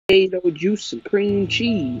Potato juice and cream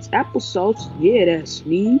cheese. Applesauce, yeah, that's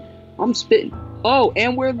me. I'm spitting. Oh,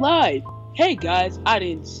 and we're live. Hey guys, I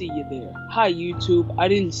didn't see you there. Hi YouTube, I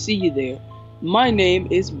didn't see you there. My name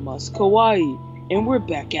is Mus Kawaii, and we're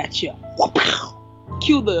back at ya.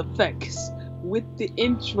 Cue the effects with the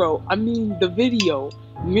intro. I mean the video.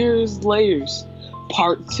 Mirrors Layers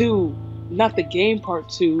Part 2. Not the game Part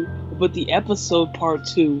 2, but the episode Part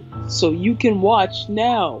 2. So you can watch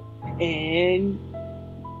now. And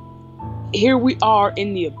here we are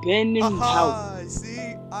in the abandoned house. Haha,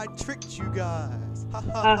 see? I tricked you guys. Ha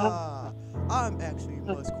ha Haha. ha. I'm actually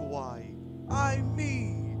Mus Kawaii. I'm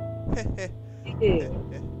me. Yeah,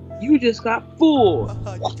 you just got fooled.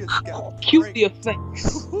 Haha, you just got Cue pranked. the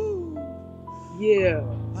effects. Woohoo. Yeah,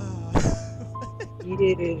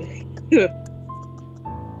 yeah.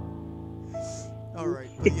 Alright,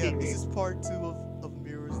 but yeah, this is part 2 of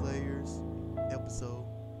Mirror's Layers episode.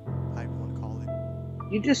 How you want to call it.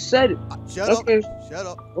 You just said it. Shut Okay. up. Shut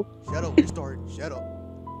up. Oh. Shut up. We're starting. Shut up.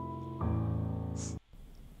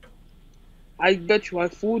 I bet you I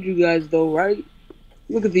fooled you guys though, right?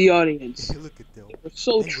 Look at the audience. Look at them. They're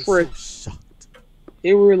so They were tricked. so shocked.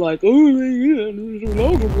 They were like, oh yeah,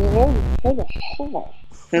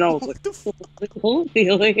 and I was like, What the fuck?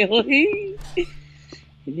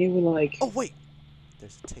 and they were like, Oh, wait.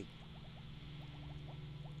 There's a tape.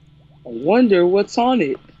 I wonder what's on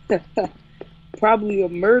it. Probably a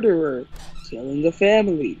murderer killing the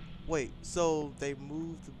family. Wait, so they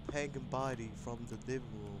moved the hanging body from the living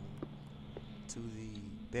room to the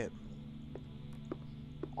bedroom.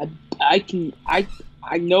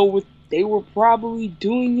 I know what they were probably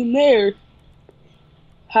doing in there.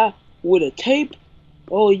 Ha, with a tape?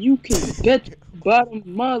 Oh, you can bet bottom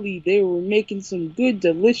Molly they were making some good,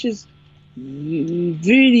 delicious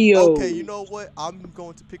video. Okay, you know what? I'm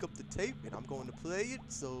going to pick up the tape and I'm going to play it.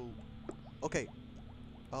 So, okay.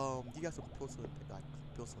 You got some pencil and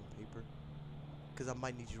paper? Because I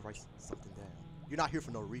might need you to write something down. You're not here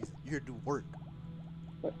for no reason. You're here to do work.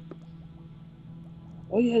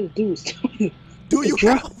 All you had to do was tell me. Do you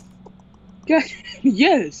draw. have? God,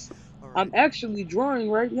 yes, All right. I'm actually drawing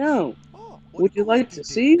right now. Oh, Would you like to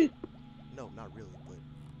see it? No, not really, but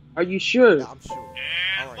Are you sure? yeah, I'm sure. All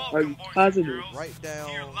right. Are you positive? Write down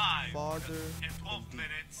father in 12 and D.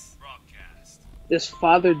 minutes broadcast. Is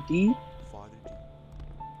Father D? Father D.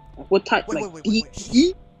 What type? Wait, like wait, D wait.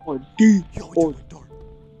 E or D Yo, it's or? going dark.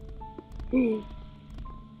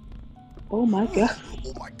 Oh my God!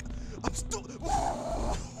 Oh my god. I'm still.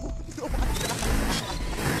 Oh my god.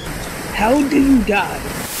 How do you die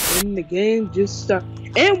when the game just started?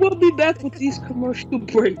 And we'll be back with these commercial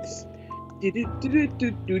breaks. Cue the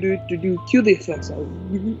effects. Oh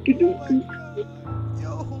my god.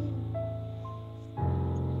 Yo.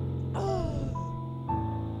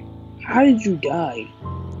 How did you die?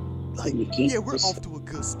 Like, You can't yeah, we're just- off to a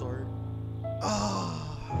good start. Ah.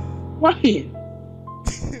 Ryan.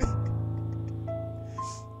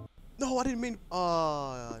 No, I didn't mean.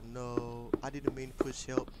 No, I didn't mean to push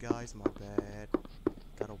help, guys. My bad.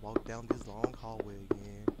 Gotta walk down this long hallway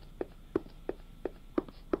again.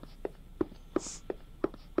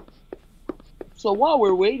 So while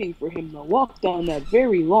we're waiting for him to walk down that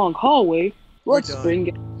very long hallway, let's done. bring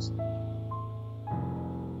it.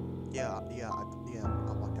 Yeah, I walked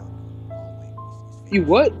down the hallway. It's finished. You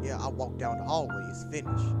what? Yeah, I walked down the hallway. It's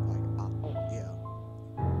finished. Yeah.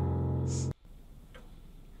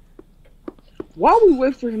 While we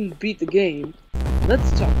wait for him to beat the game, let's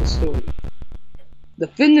talk the story. The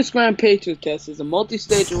Fitness Grand Patriot test is a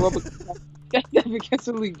multi-stage aerobic that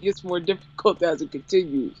progressively gets more difficult as it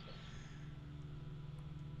continues.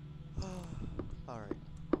 Alright.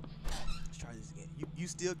 Let's try this again. You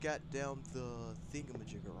still got down the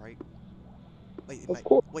thingamajigger, right? Wait, Of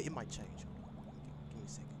course. it might change. Hold on. Give me a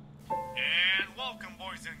second. And welcome,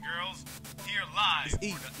 boys and girls, here live It's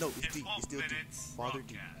E. for the No, it's in D. It's still 12 D. minutes Father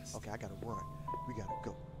D. broadcast. Okay, I gotta run. We gotta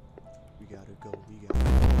go. We gotta go.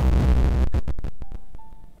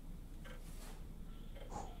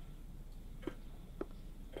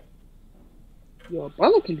 Yo,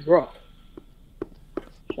 brother can draw.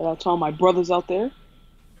 Shout out to all my brothers out there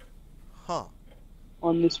Huh.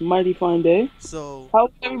 on this mighty fine day. So, How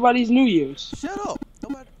was everybody's New Year's? shut up.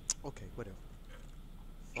 Nobody. Okay, whatever.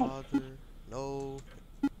 Father. No.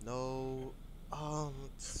 No.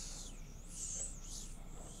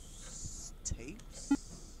 Tapes?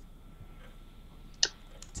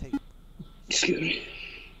 Tape. Excuse me.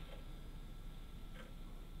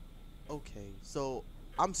 Okay, so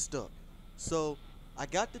I'm stuck. So I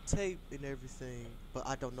got the tape and everything, but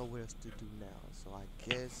I don't know what else to do now. So I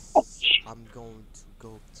guess I'm going to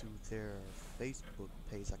go to their Facebook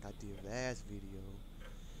page like I did last video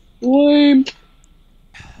Lame.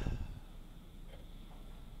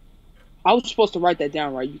 I was supposed to write that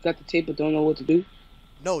down, right? You got the tape but don't know what to do?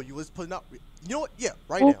 No, you was putting out. You know what? Yeah,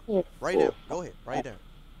 write it down. Write it down. Go ahead. Write it down.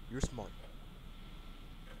 You're smart.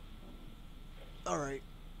 All right.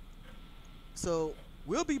 So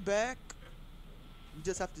we'll be back. We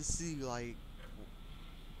just have to see like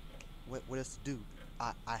what else to do.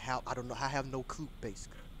 I don't know. I have no clue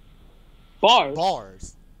basically. Bars.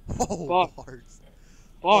 Bars. Oh, Bars. bars.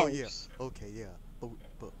 Bars. Oh yeah. Okay, yeah. But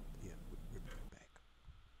yeah, we're back.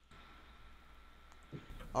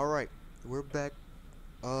 All right, we're back.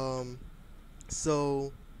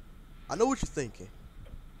 So I know what you're thinking.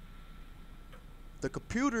 The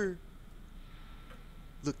computer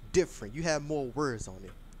looked different. You had more words on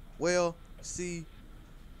it. Well, see,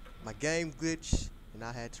 my game glitched and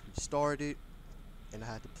I had to restart it and I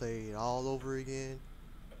had to play it all over again.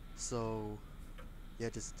 So yeah,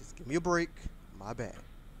 just give me a break. My bad.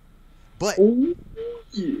 But Oh,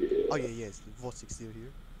 yeah. oh yeah, yes, Vortex still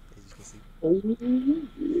here, as you can see. Oh,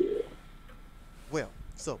 yeah. Well,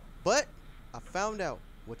 so but I found out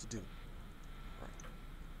what to do. Right.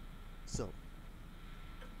 So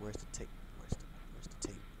where's the tape? Where's the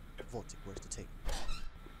tape? Vortex, where's the tape?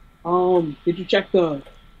 Did you check the?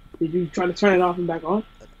 Did you try to turn it off and back on?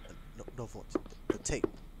 No Vortex. The tape.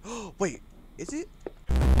 Wait, is it?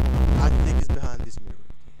 I think it's behind this mirror.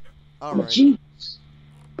 All I'm a right. genius.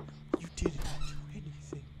 You didn't do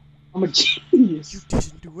anything. I'm a genius. You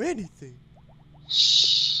didn't do anything.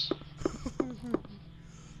 Shh.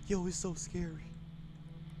 Yo, it's so scary.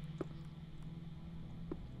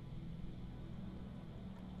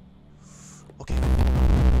 Okay.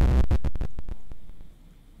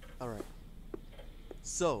 Alright.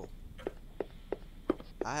 So,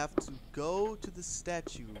 I have to go to the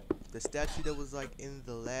statue. The statue that was like in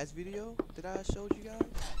the last video that I showed you guys.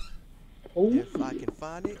 Oh, If I can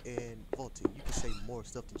find it, and Volty, you can say more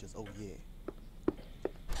stuff than just, oh yeah.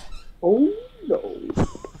 oh no.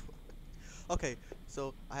 Okay,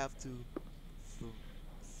 so I have to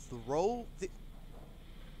throw the.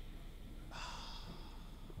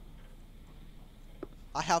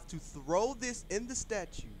 I have to throw this in the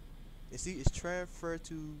statue. And see, it's transferred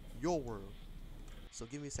to your world. So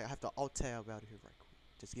give me a sec. I have to alt tab out of here right quick.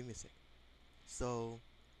 Just give me a sec. So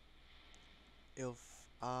if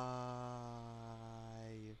I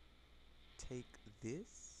take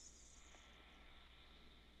this.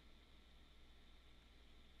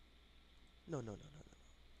 No.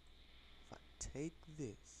 If I take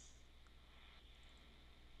this.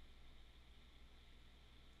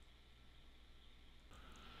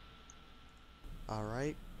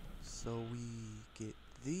 Alright, so we get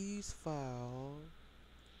these files.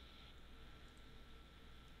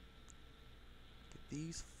 Get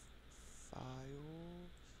these files.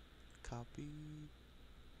 Copy.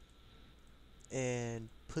 And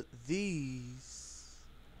put these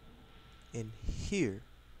in here.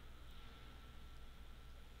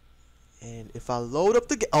 And if I load up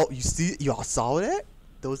the game, oh, you see, y'all saw that?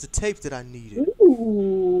 Those are the tapes that I needed.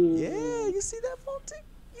 Ooh. Yeah, you see that, Fonte?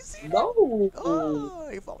 You see that? No. Oh,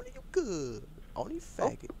 if only you could. Only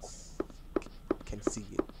faggots can see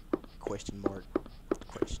it. Question mark.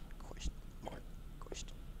 Question mark.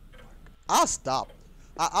 Question mark. I'll stop.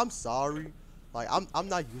 I'm sorry. Like I'm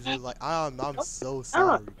not usually like I'm so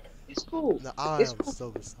sorry. It's cool. No, I It's am cool.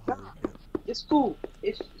 so sorry. Yeah. It's cool.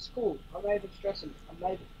 It's cool. I'm not even stressing. I'm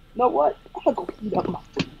not even. You know what? I'm gonna go heat up my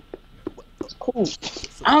food. It's cool.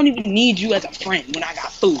 I don't even need you as a friend when I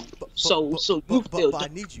got food. So you feel. But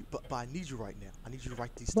I need you. But I need you right now. I need you to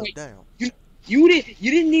write these stuff Right. down. You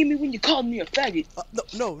didn't need me when you called me a faggot.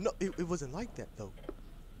 No. It wasn't like that though.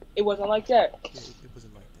 It wasn't like that. It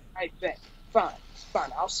wasn't like that. I bet.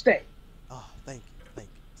 Fine. I'll stay. Ah, thank you.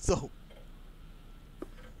 So,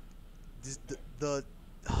 the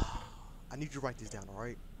I need you to write this down, all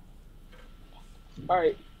right? All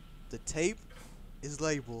right. The tape is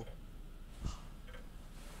labeled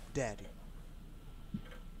Daddy.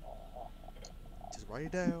 Just write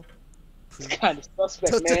it down. Please. Kind of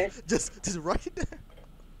suspect, man. Just write it down.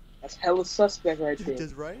 That's hella suspect right there.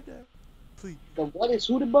 Just write it down. Please. The what is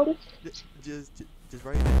who the butter? Just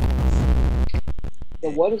write it down. The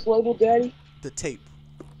what is labeled, Daddy? The tape.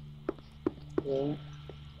 Yeah.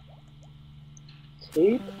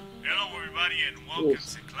 Tape. Hello, everybody, and welcome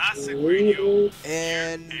Yes. to Classic Radio.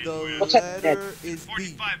 And the What's that? letter is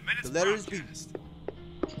B. 45 minutes The letter is B. broadcast.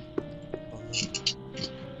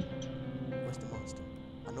 Where's the monster?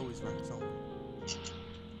 I know he's right somewhere.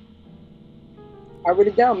 I wrote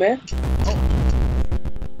it down, man. Oh!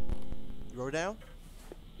 You wrote it down?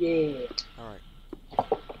 Yeah. Alright.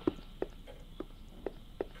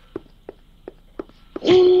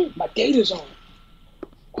 My data's on.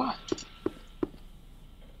 Why?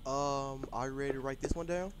 Are you ready to write this one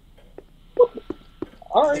down?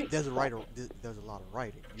 All right. There's a there's a lot of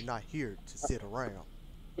writing. You're not here to sit around.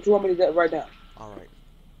 What you want me to do right now? All right.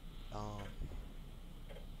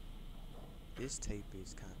 This tape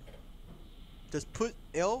is kind of. Just put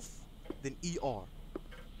elf, then ER.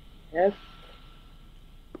 F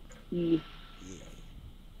E Yeah.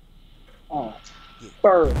 R. Yeah.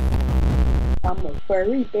 Fur. I'm a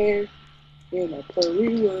furry bear in a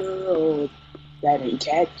furry world that ain't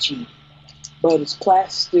catchy, but it's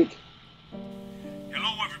plastic.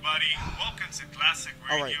 Hello, everybody. Welcome to Classic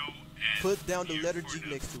Radio. All right. And Put down the here letter for G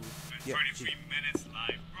the next to it. Yeah, 33 G. minutes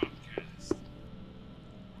live broadcast.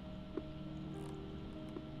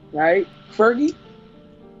 Right? Fergie?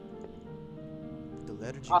 The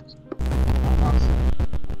letter G. Awesome.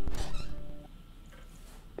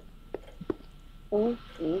 All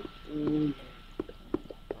right.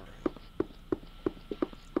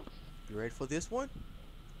 You ready for this one?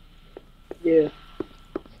 Yeah.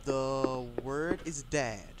 The word is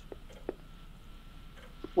dad.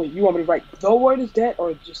 Wait, you want me to write the word is dad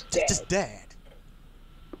or just dad? Just dad.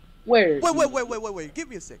 Where? Wait. Give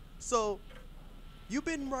me a sec. So, you've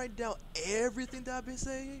been writing down everything that I've been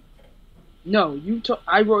saying? No,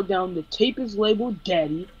 I wrote down the tape is labeled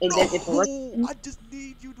daddy, and then if I just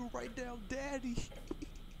need you to write down daddy.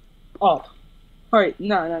 oh, alright,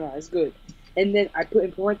 no, it's good. And then I put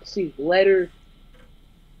in parentheses letter.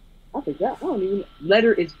 I forgot. I don't even.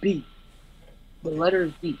 Letter is B. The letter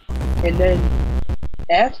is B, and then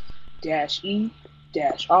F dash E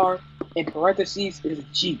dash R in parentheses is a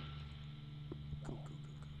G. Cool.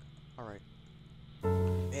 All right.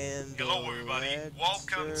 And Hello, everybody.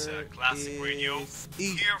 Welcome to Classic Radio.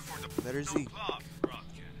 E. Here for the Letter No Z. Club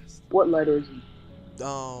broadcast. What letter is E?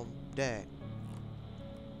 Dad.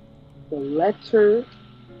 The letter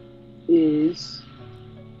is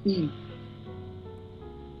E.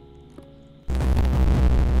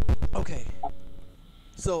 Okay.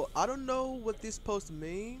 So I don't know what this is supposed to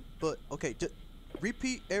mean, but okay, just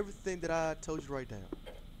repeat everything that I told you right now.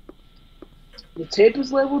 The tape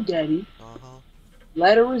is labeled daddy.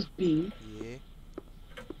 Letter is B. Yeah.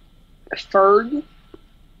 Ferg,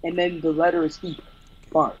 and then the letter is E. Okay.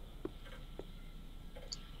 Fart.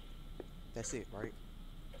 That's it, right?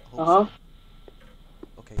 Uh-huh.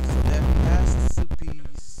 Okay, so that has to be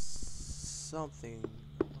something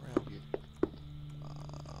around here.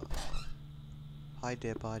 Hi,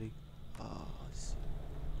 dead body. Let's see.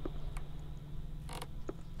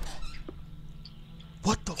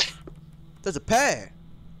 What the? There's a pad.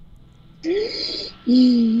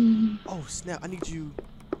 Oh snap! I need you.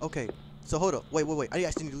 Okay, so hold up. Wait. I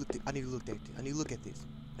actually need to look. I need to look at this. I need to look at this.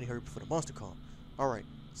 I need to hurry before the monster comes. All right.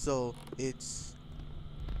 So it's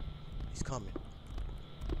coming.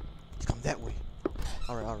 It's coming that way.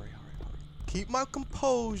 All right. Keep my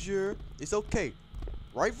composure. It's okay.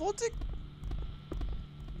 Right, Voltic?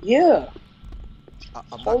 Yeah.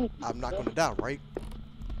 I'm not gonna die, right?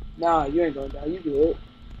 Nah, you ain't gonna die. You good.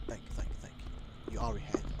 Thank you. You already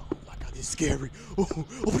had. Oh my God, this is scary. Oh,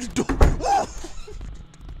 open the door.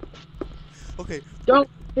 Okay. Don't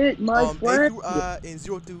hit my A friend. through I and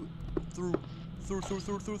 0 through 8. 0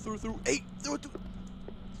 through 8. 0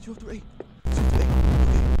 through 8.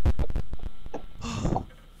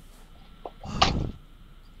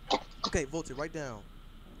 Okay, Voltic, write down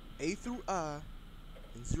A through I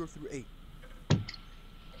and 0 through 8.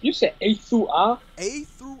 You said A through I? A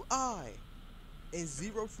through I and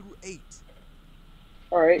 0 through 8.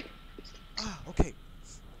 Alright. Okay.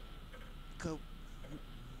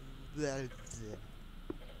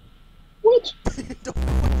 What? I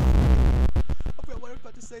forgot what I was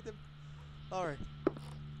about to say. Alright.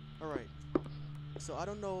 So I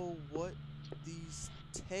don't know what these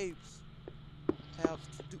tapes have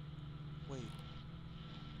to do. Wait.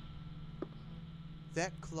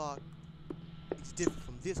 That clock is different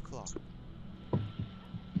from this clock.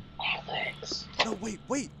 Alex. No, wait.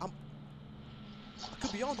 I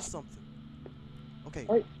could be onto something. Okay.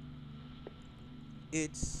 Right.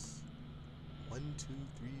 It's 1, 2,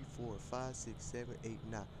 3, 4, 5, 6, 7, 8,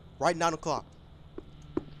 9. Right 9 o'clock.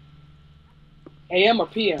 AM or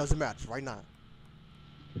PM? Doesn't matter. It's right 9.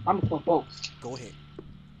 I'm gonna put both. Go ahead.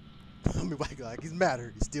 I mean, like it's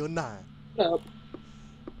matter. It's still 9. Yep.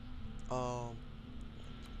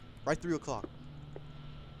 Right 3 o'clock.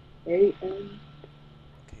 AM.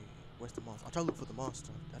 Okay. Where's the monster? I'll try to look for the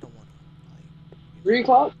monster. I don't want to. 3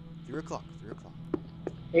 o'clock? 3 o'clock.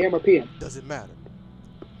 AM or PM? Doesn't matter.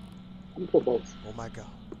 I'm gonna put both. Oh my God.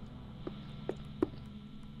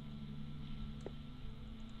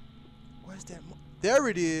 Where's that? There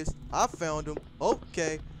it is. I found him.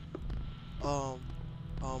 Okay. 1,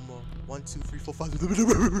 2, 3, 4, 5.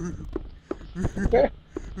 Okay.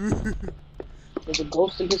 There's a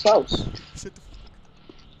ghost in his house. Shut the fuck.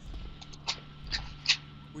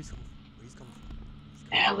 Where's he coming from? Where's he coming from?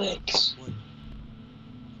 Alex, What?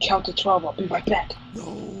 count to 12. I'll be right back.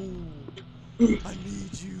 No! I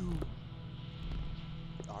need you!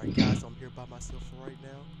 Alright, guys, I'm here by myself for right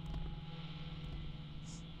now.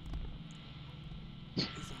 Is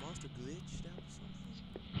the monster glitched out or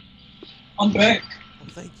something? I'm back. Oh,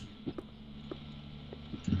 thank you.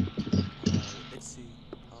 Alright, let's see.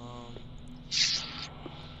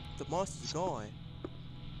 The monster's gone.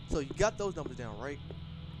 So you got those numbers down, right?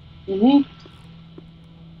 Mm-hmm.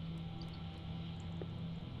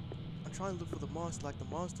 I'm trying to look for the monster. Like the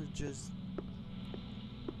monster just.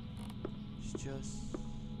 It's just.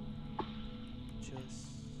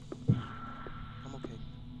 I'm okay.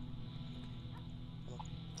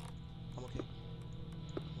 I'm okay.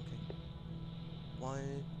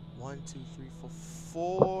 One, two, three,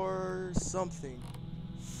 four something.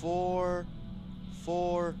 Four.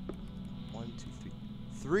 1, 2,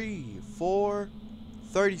 3, 4,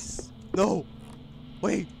 30. No,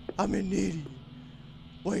 wait, I'm an idiot.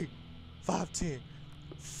 Wait, 5, 10,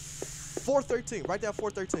 413. Write down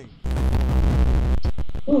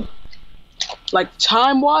 413. Like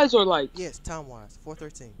time wise or like Yes, time wise,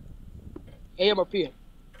 413. AM or PM?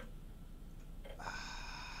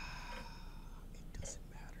 It doesn't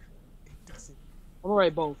matter. It doesn't. All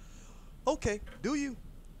right, both. Okay, do you?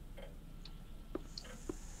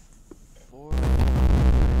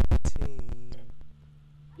 413.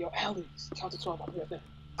 Yo, Alex, count to 12. I'll be right back.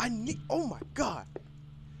 I need. Oh my god.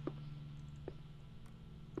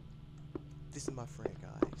 This is my friend,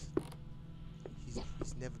 guys.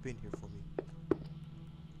 He's never been here for me.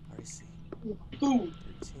 Alright, see. Boom.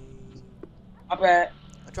 13. My bad.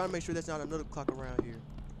 I'm trying to make sure there's not another clock around here.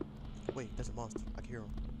 Wait, that's a monster. I can hear him.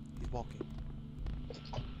 He's walking.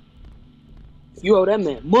 You owe that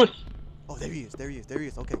man money. Oh, there he is. There he is. There he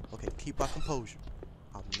is. Okay, okay. Keep my composure.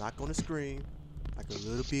 I'm not gonna scream like a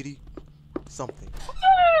little bitty something.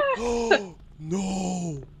 Oh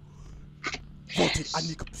no! Voltage, I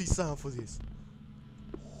need complete sound for this.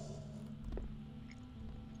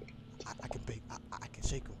 I can bake. I can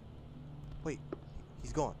shake him. Wait,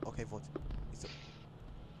 he's gone. Okay, Voltage. He's up.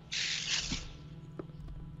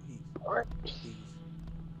 Alright. He's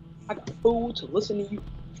I got food to listen to you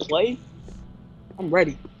play. I'm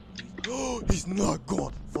ready. He's not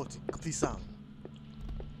gone. Voltage, complete sound.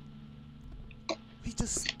 He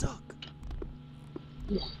just stuck.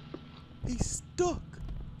 He's stuck.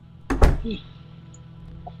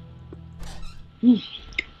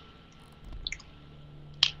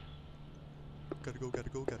 Gotta go.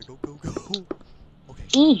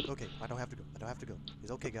 Okay. Okay, I don't have to go.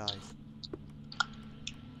 It's okay, guys.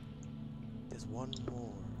 There's one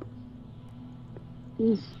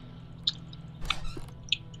more.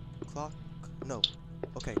 Clock? No.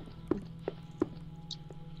 Okay.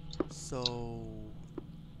 So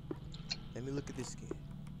let me look at this again.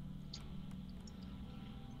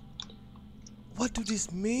 What do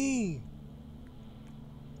this mean?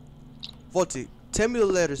 Volti, tell me the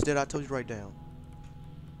letters that I told you to write down.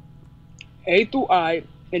 A through I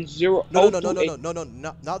and 0. No,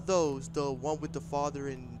 not those. The one with the father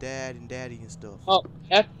and dad and daddy and stuff. Oh,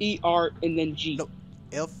 F-E-R and then G. No,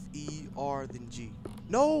 F-E-R then G.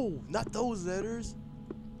 No, not those letters.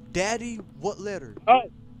 Daddy, what letter? Oh,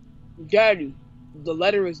 Daddy. The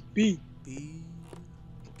letter is B. B.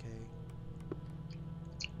 Okay.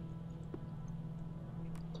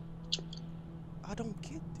 I don't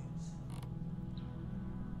get this.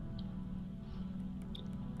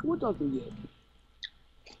 What don't you get?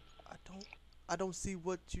 I don't see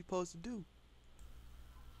what you're supposed to do.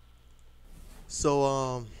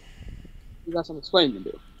 So You got some explaining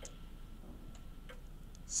to do.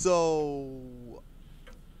 So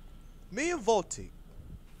me and Volti,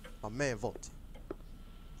 my man Volti,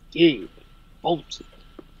 Yeah. Bolton.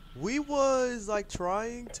 we was like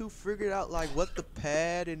trying to figure out like what the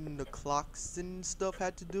pad and the clocks and stuff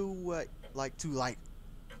had to do, like to like,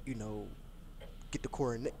 you know, get the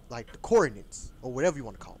coordinates or whatever you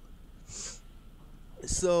want to call it.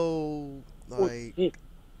 So like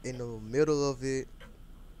in the middle of it,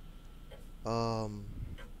 I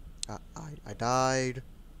died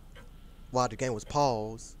while the game was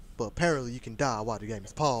paused, but apparently you can die while the game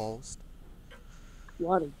is paused.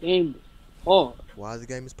 Why the game is hard. While the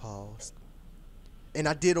game is paused. And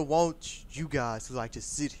I didn't want you guys to like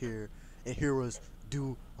just sit here and hear us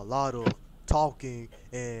do a lot of talking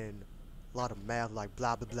and a lot of math, like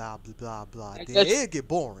blah blah blah blah blah blah. Then it'd get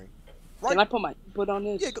boring. Right? Can I put my input on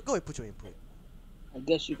this? Yeah, go ahead, put your input. I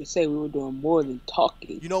guess you could say we were doing more than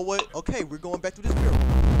talking. You know what? Okay, we're going back to this mirror.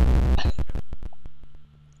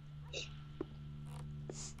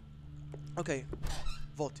 Okay,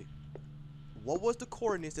 Volty. What was the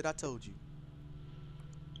coordinates that I told you?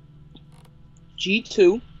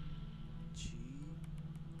 G2.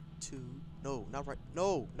 G2. No, not right.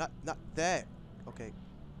 No, not that. Okay.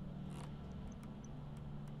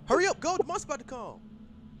 Hurry up, go. The monster's about to come.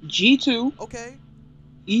 G2. Okay.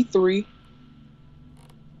 E3.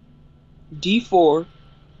 D4.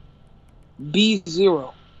 B0.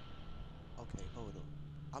 Okay, hold on.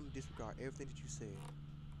 I'm gonna disregard everything that you said.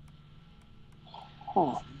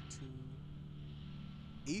 Huh.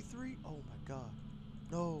 G2. E3? Oh my god.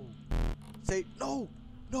 No. Say no.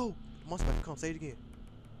 No. The monster's about to come. Say it again.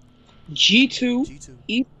 G2.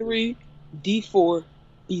 G2. E3. D4.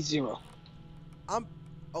 B0.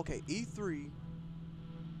 Okay, E3.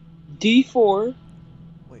 D4.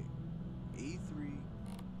 Wait. E3.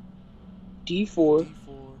 D4. D4.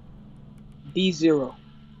 B0.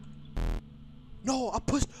 No, I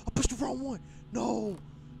pushed the wrong one. No.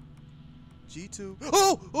 G2.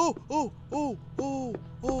 Oh,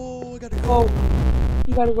 I gotta go. Oh,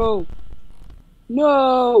 you gotta go.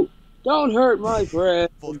 No, don't hurt my breath.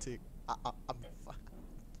 Voltic. I'm fine.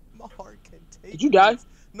 My heart can take Did you die? this.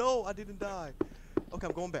 No, I didn't die. Okay,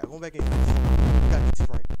 I'm going back. I'm going back in. Gotta get this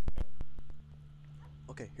right.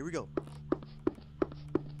 Okay, here we go.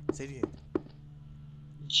 Say it again.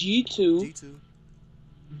 G2.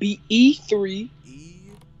 G2. E3. E.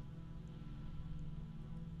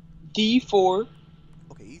 D4.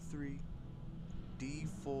 Okay, E3.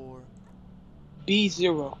 D4.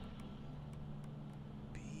 B0.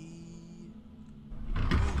 B.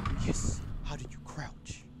 Yes. How do you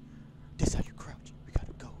crouch? This how you crouch. We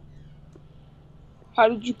gotta go. How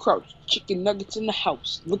did you crouch? Chicken nuggets in the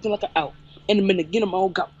house, looking like an out. In a minute, get them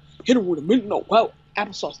all out. Hit them with a minute, no out.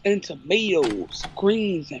 Applesauce and tomatoes,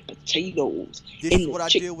 greens and potatoes. This is what I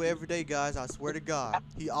deal with every day, guys. I swear to God.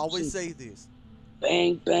 He always say this.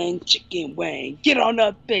 Bang, bang, chicken wang. Get on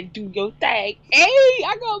up and do your thing. Hey,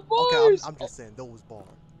 I got bars. Okay, I'm just saying those bars.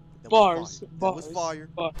 That was fire.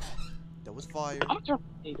 Bars. That was fire. I'm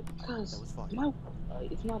terminated because That was fire. my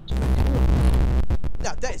Wi-Fi is not doing good.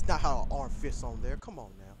 Now that is not how an arm fits on there. Come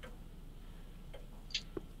on now.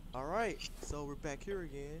 All right, so we're back here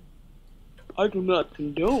again. I do not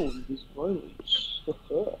condone this violence.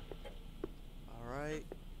 All right,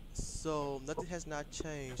 so nothing has not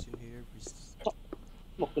changed in here.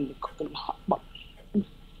 Smoking the cooking hot box. Keep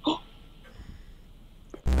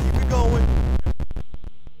it going.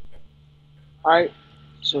 Alright,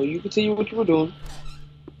 so you continue what you were doing.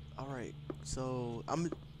 All right, so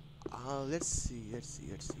I'm. Let's see.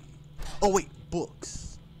 Oh wait,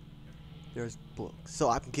 books. There's books. So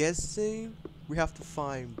I'm guessing we have to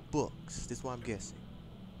find books. This is what I'm guessing.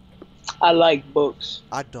 I like books.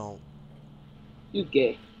 I don't. You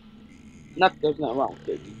gay. Not there's nothing wrong with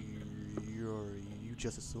it. You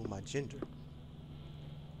just assume my gender.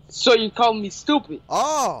 So you call me stupid.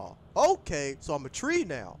 Oh, okay. So I'm a tree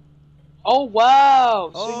now. Oh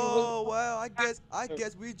wow. So Oh wow. I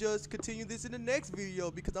guess we just continue this in the next video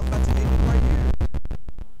because I'm about to end it right here.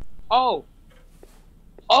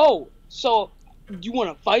 Oh, so you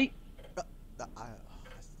want to fight?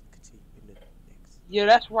 Continue in the next. Yeah,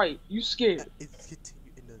 that's right. You scared. It's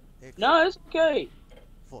continue in the next. No, it's okay.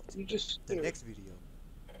 Voltic, You just the scared. next video.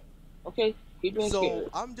 Okay, keep being So scared.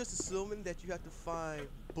 I'm just assuming that you have to find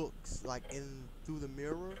books like in through the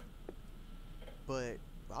mirror, but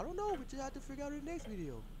I don't know. We just have to figure out in the next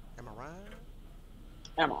video. Am I right?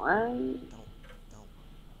 Am I right? Don't.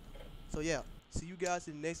 So yeah, see you guys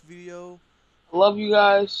in the next video. I love you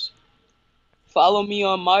guys. Follow me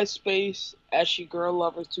on MySpace,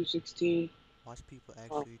 AshyGirlLover216. Watch people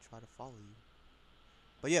actually try to follow you.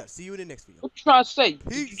 But yeah, see you in the next video. What you trying to say?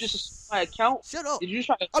 Peace. Did you just assume my account? Shut up. Did you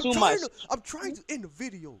try to assume my? I'm trying to end the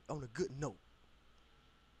video on a good note.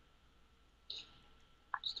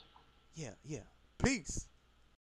 Yeah. Peace.